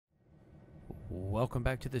Welcome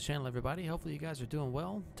back to the channel, everybody. Hopefully you guys are doing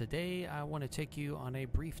well. Today I want to take you on a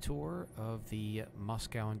brief tour of the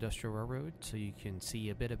Moscow Industrial Railroad so you can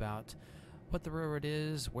see a bit about what the railroad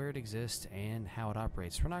is, where it exists, and how it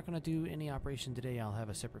operates. We're not going to do any operation today. I'll have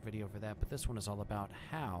a separate video for that, but this one is all about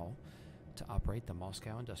how to operate the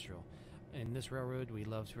Moscow Industrial. In this railroad, we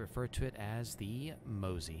love to refer to it as the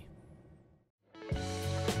MOSI.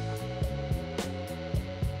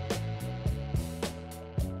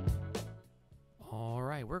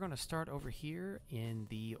 We're going to start over here in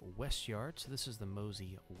the West Yard. So this is the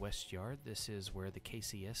MOSI West Yard. This is where the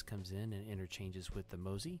KCS comes in and interchanges with the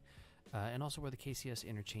MOSI, and also where the KCS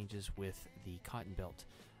interchanges with the Cotton Belt.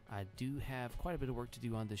 I do have quite a bit of work to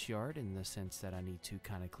do on this yard in the sense that I need to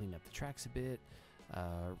kind of clean up the tracks a bit,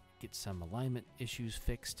 get some alignment issues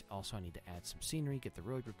fixed. Also, I need to add some scenery, get the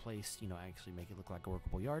road replaced, actually make it look like a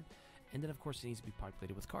workable yard. And then, of course, it needs to be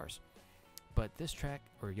populated with cars. But this track,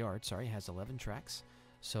 or yard, sorry, has 11 tracks.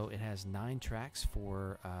 So it has 9 tracks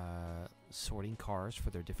for sorting cars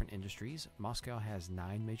for their different industries. Moscow has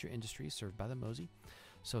 9 major industries served by the MOSI.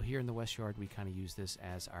 So here in the West Yard, we kind of use this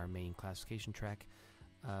as our main classification track.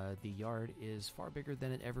 The yard is far bigger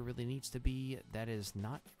than it ever really needs to be. That is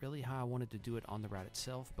not really how I wanted to do it on the route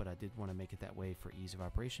itself, but I did want to make it that way for ease of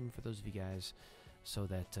operation for those of you guys, so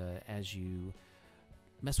that as you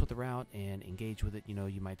mess with the route and engage with it,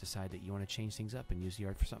 you might decide that you want to change things up and use the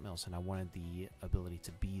yard for something else, and I wanted the ability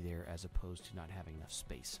to be there as opposed to not having enough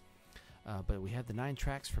space. But we have the 9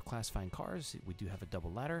 tracks for classifying cars. We do have a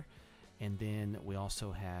double ladder, and then we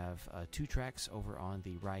also have 2 tracks over on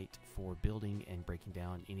the right for building and breaking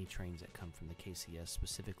down any trains that come from the KCS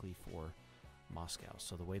specifically for Moscow.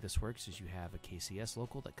 So the way this works is you have a KCS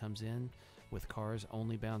local that comes in with cars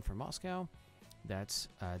only bound for Moscow. That's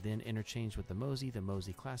then interchanged with the MOSI. The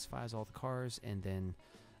MOSI classifies all the cars and then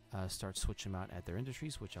starts switching them out at their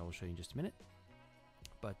industries, which I will show you in just a minute.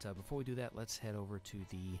 But before we do that, let's head over to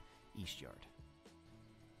the East Yard.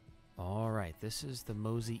 All right, this is the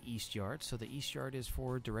MOSI East Yard. So the East Yard is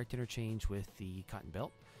for direct interchange with the Cotton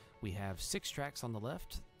Belt. We have 6 tracks on the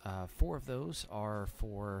left. 4 of those are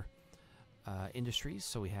for industries.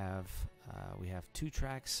 So we have 2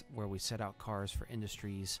 tracks where we set out cars for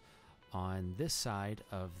industries on this side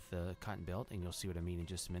of the Cotton Belt, and you'll see what I mean in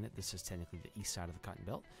just a minute. This is technically the east side of the Cotton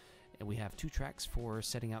Belt. And we have 2 tracks for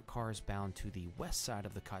setting out cars bound to the west side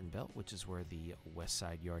of the Cotton Belt, which is where the west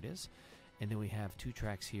side yard is. And then we have 2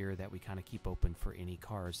 tracks here that we kind of keep open for any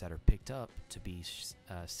cars that are picked up to be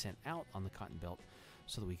sent out on the Cotton Belt,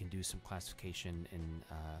 so that we can do some classification, and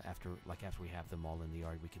after we have them all in the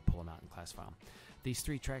yard, we can pull them out and classify them. These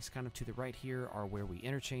 3 tracks kind of to the right here are where we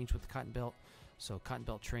interchange with the Cotton Belt. So Cotton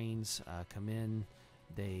Belt trains come in,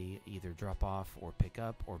 they either drop off or pick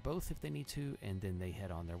up, or both if they need to, and then they head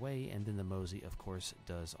on their way. And then the MOSI, of course,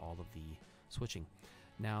 does all of the switching.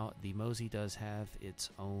 Now, the MOSI does have its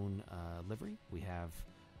own livery. We have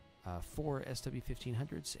 4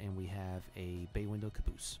 SW1500s, and we have a bay window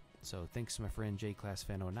caboose. So thanks to my friend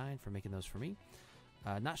JClassFan09 for making those for me.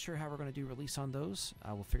 Not sure how we're going to do release on those.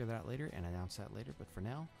 I will figure that out later and announce that later, but for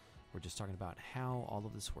now, we're just talking about how all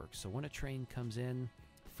of this works. So when a train comes in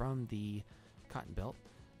from the Cotton Belt,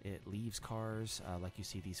 it leaves cars, like you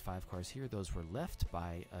see these 5 cars here. Those were left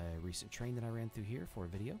by a recent train that I ran through here for a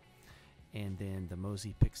video. And then the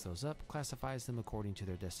MOSI picks those up, classifies them according to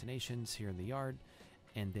their destinations here in the yard.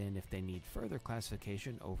 And then if they need further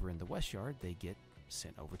classification over in the West Yard, they get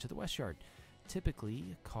sent over to the West Yard.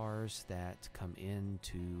 Typically, cars that come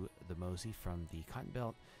into the MOSI from the Cotton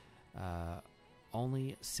Belt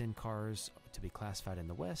only send cars to be classified in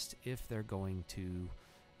the West if they're going to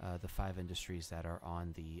the 5 industries that are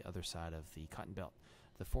on the other side of the Cotton Belt.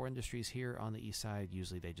 The 4 industries here on the east side,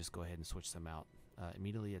 usually they just go ahead and switch them out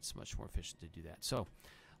immediately. It's much more efficient to do that. So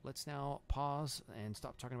let's now pause and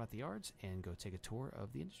stop talking about the yards and go take a tour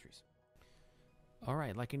of the industries. All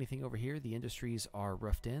right, like anything over here, the industries are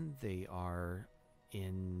roughed in. They are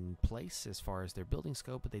in place as far as their building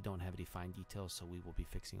scope, but they don't have defined details, so we will be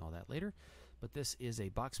fixing all that later. But this is a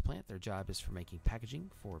box plant. Their job is for making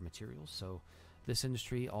packaging for materials. So this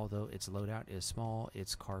industry, although its loadout is small,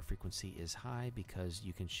 its car frequency is high because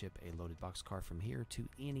you can ship a loaded box car from here to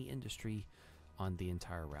any industry on the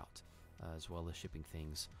entire route, as well as shipping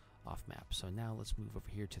things off map. So now let's move over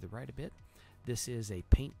here to the right a bit. This is a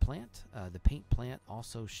paint plant. The paint plant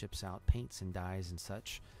also ships out paints and dyes and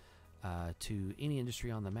such to any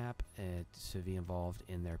industry on the map to be involved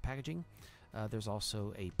in their packaging. There's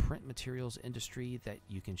also a print materials industry that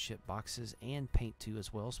you can ship boxes and paint to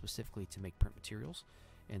as well, specifically to make print materials,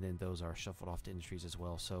 and then those are shuffled off to industries as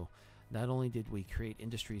well. So not only did we create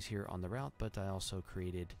industries here on the route, but I also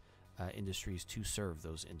created industries to serve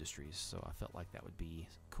those industries. So I felt like that would be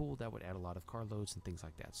cool. That would add a lot of car loads and things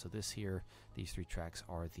like that. So this here, these 3 tracks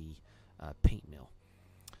are the paint mill.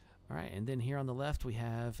 All right, and then here on the left we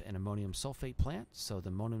have an ammonium sulfate plant. So the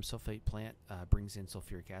ammonium sulfate plant brings in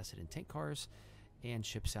sulfuric acid in tank cars and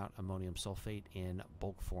ships out ammonium sulfate in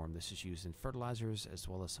bulk form. This is used in fertilizers as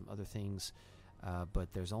well as some other things,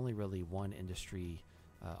 but there's only really one industry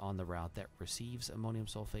on the route that receives ammonium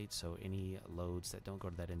sulfate, so any loads that don't go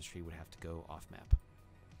to that industry would have to go off map.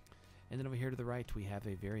 And then over here to the right we have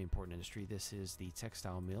a very important industry. This is the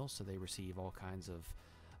textile mill, so they receive all kinds of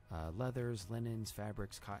leathers, linens,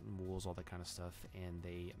 fabrics, cotton, wools, all that kind of stuff, and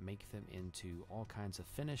they make them into all kinds of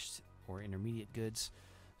finished or intermediate goods.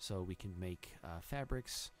 So we can make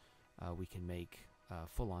fabrics, we can make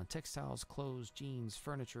full-on textiles, clothes, jeans,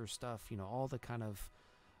 furniture, stuff, you know, all the kind of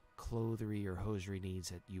clothery or hosiery needs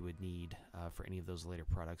that you would need for any of those later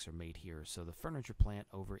products are made here. So the furniture plant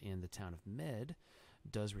over in the town of Med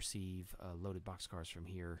does receive loaded boxcars from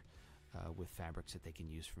here with fabrics that they can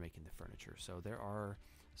use for making the furniture. So there are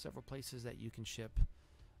several places that you can ship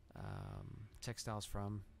textiles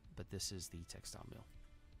from, but this is the textile mill.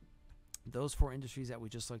 Those 4 industries that we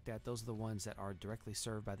just looked at, those are the ones that are directly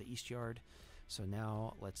served by the East Yard. So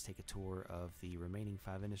now let's take a tour of the remaining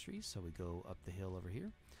 5 industries. So we go up the hill over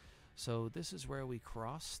here. So this is where we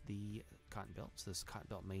cross the cotton belt. So this is cotton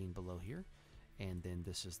belt main below here, and then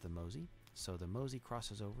this is the MOSI. So the MOSI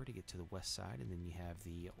crosses over to get to the west side, and then you have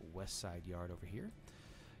the west side yard over here.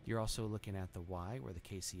 You're also looking at the Y where the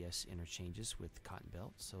KCS interchanges with the cotton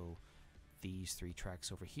belt. So these 3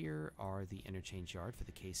 tracks over here are the interchange yard for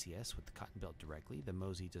the KCS with the cotton belt directly. The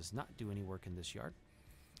MOSI does not do any work in this yard,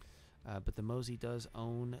 but the MOSI does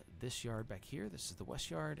own this yard back here. This is the west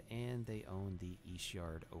yard, and they own the east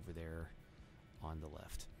yard over there on the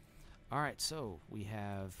left. All right, so we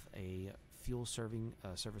have a fuel serving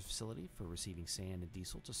service facility for receiving sand and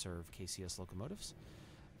diesel to serve KCS locomotives.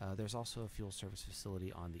 There's also a fuel service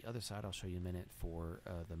facility on the other side. I'll show you in a minute for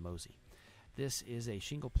the MOSI. This is a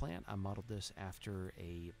shingle plant. I modeled this after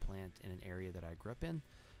a plant in an area that I grew up in.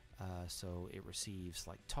 So it receives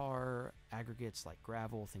like tar, aggregates like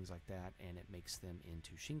gravel, things like that, and it makes them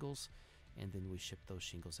into shingles. And then we ship those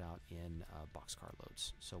shingles out in boxcar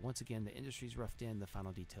loads. So once again, the industry's roughed in, the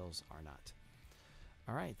final details are not.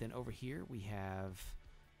 All right, then over here we have,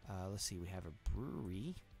 let's see, we have a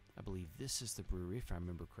brewery. I believe this is the brewery, if I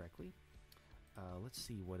remember correctly. Let's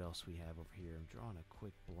see what else we have over here. I'm drawing a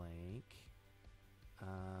quick blank.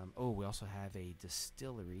 We also have a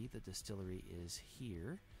distillery. The distillery is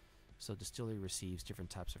here. So distillery receives different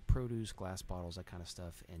types of produce, glass bottles, that kind of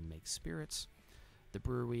stuff, and makes spirits. The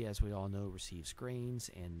brewery, as we all know, receives grains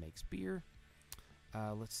and makes beer.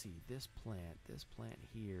 Let's see, this plant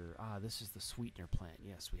here. This is the sweetener plant.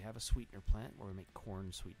 Yes, we have a sweetener plant where we make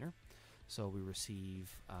corn sweetener. So we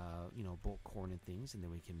receive, bulk corn and things, and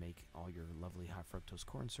then we can make all your lovely high fructose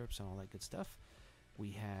corn syrups and all that good stuff.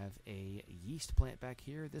 We have a yeast plant back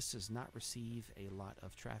here. This does not receive a lot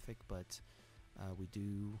of traffic, but we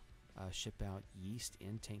do ship out yeast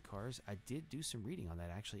in tank cars. I did do some reading on that,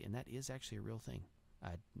 actually, and that is actually a real thing.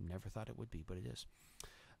 I never thought it would be, but it is.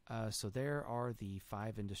 So there are the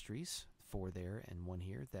 5 industries, 4 there and 1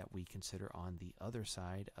 here, that we consider on the other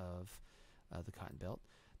side of the cotton belt.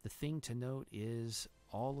 The thing to note is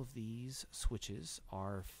all of these switches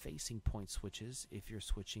are facing point switches if you're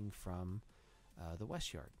switching from the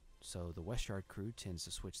west yard. So the west yard crew tends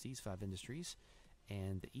to switch these 5 industries,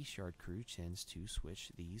 and the east yard crew tends to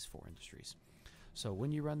switch these 4 industries. So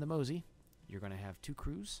when you run the MOSI, you're going to have 2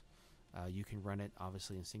 crews. You can run it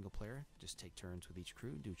obviously in single player, just take turns with each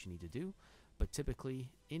crew, do what you need to do. But typically,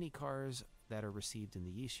 any cars that are received in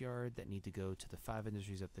the east yard that need to go to the 5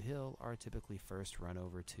 industries up the hill are typically first run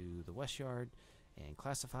over to the west yard and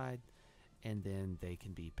classified, and then they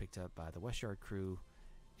can be picked up by the west yard crew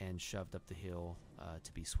and shoved up the hill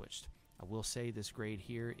to be switched. I will say this grade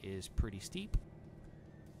here is pretty steep.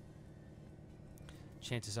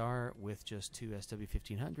 Chances are, with just 2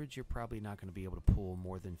 SW1500s, you're probably not going to be able to pull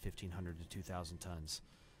more than 1,500 to 2,000 tons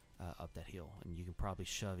up that hill, and you can probably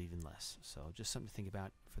shove even less. So just something to think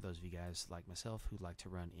about for those of you guys like myself who like to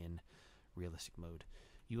run in realistic mode.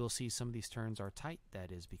 You will see some of these turns are tight.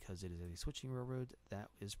 That is because it is a switching railroad. That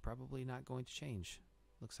is probably not going to change.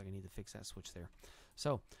 Looks like I need to fix that switch there.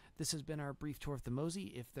 So this has been our brief tour of the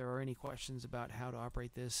MOSI. If there are any questions about how to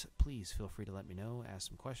operate this, please feel free to let me know, ask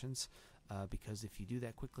some questions, because if you do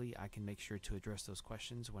that quickly, I can make sure to address those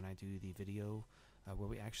questions when I do the video where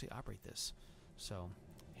we actually operate this. So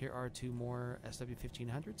here are 2 more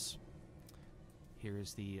SW1500s. Here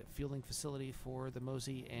is the fueling facility for the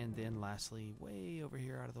MOSI, and then lastly, way over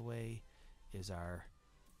here out of the way, is our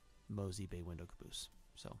MOSI bay window caboose.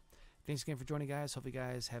 So thanks again for joining, guys. Hope you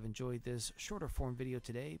guys have enjoyed this shorter form video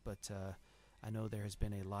today, but I know there has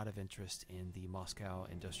been a lot of interest in the Moscow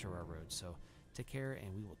Industrial Railroad. So take care,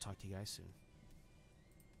 and we will talk to you guys soon.